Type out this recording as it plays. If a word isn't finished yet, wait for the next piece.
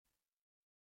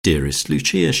"Dearest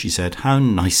Lucia," she said, "how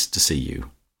nice to see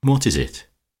you. What is it?"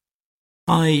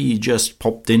 "I just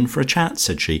popped in for a chat,"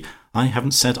 said she. "I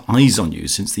haven't set eyes on you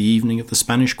since the evening of the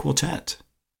Spanish quartet."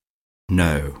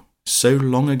 "No, so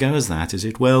long ago as that, is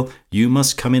it? Well, you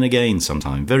must come in again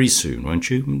sometime, very soon, won't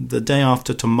you? The day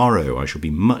after tomorrow I shall be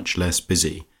much less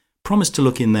busy. Promise to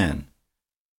look in then."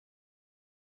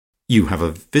 "You have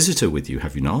a visitor with you,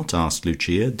 have you not?" asked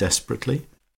Lucia desperately.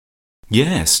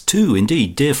 "Yes, two,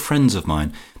 indeed, dear friends of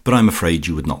mine, but I'm afraid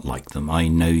you would not like them. I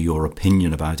know your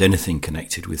opinion about anything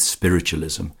connected with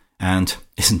spiritualism, and,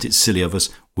 isn't it silly of us,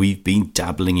 we've been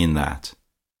dabbling in that."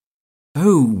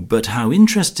 "Oh, but how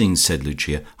interesting," said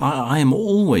Lucia. I am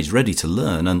always ready to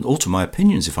learn, and alter my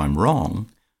opinions if I'm wrong."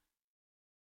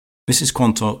 Mrs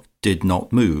Quantock did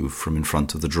not move from in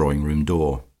front of the drawing-room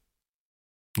door.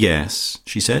 "Yes,"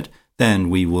 she said, "then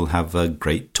we will have a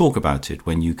great talk about it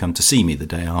when you come to see me the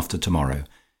day after tomorrow.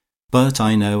 But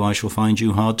I know I shall find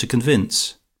you hard to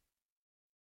convince."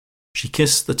 She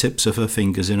kissed the tips of her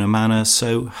fingers in a manner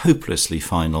so hopelessly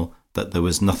final that there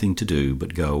was nothing to do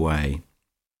but go away.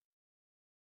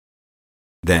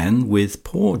 Then, with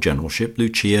poor generalship,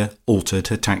 Lucia altered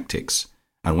her tactics,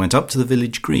 and went up to the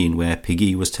village green where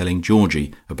Piggy was telling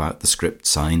Georgie about the script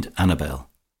signed Annabel.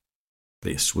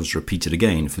 This was repeated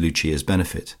again for Lucia's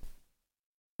benefit.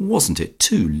 "Wasn't it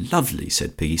too lovely?"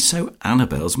 said Piggy. "So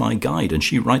Annabel's my guide, and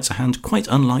she writes a hand quite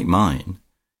unlike mine."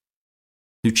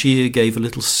 Lucia gave a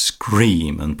little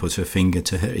scream and put her finger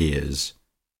to her ears.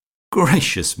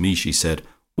 "Gracious me," she said,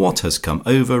 "what has come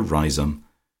over Riseholme?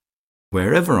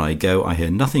 Wherever I go I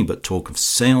hear nothing but talk of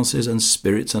seances and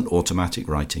spirits and automatic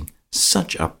writing.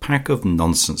 Such a pack of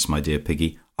nonsense, my dear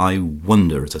Piggy. I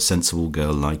wonder at a sensible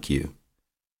girl like you."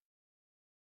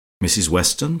 Mrs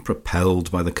Weston,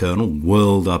 propelled by the Colonel,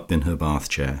 whirled up in her bath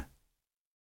chair.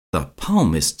 "The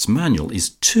palmist's manual is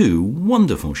too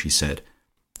wonderful," she said,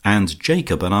 "and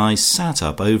Jacob and I sat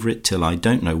up over it till I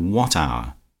don't know what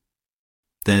hour.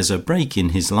 There's a break in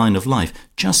his line of life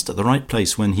just at the right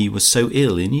place when he was so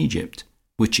ill in Egypt,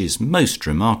 which is most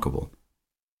remarkable.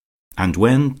 And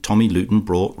when Tommy Luton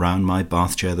brought round my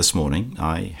bath chair this morning,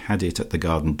 I had it at the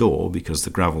garden door because the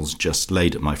gravel's just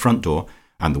laid at my front door,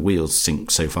 and the wheels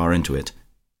sink so far into it.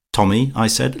 'Tommy,' I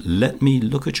said, 'let me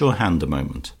look at your hand a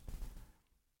moment.'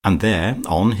 And there,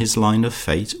 on his line of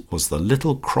fate, was the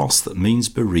little cross that means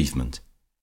bereavement.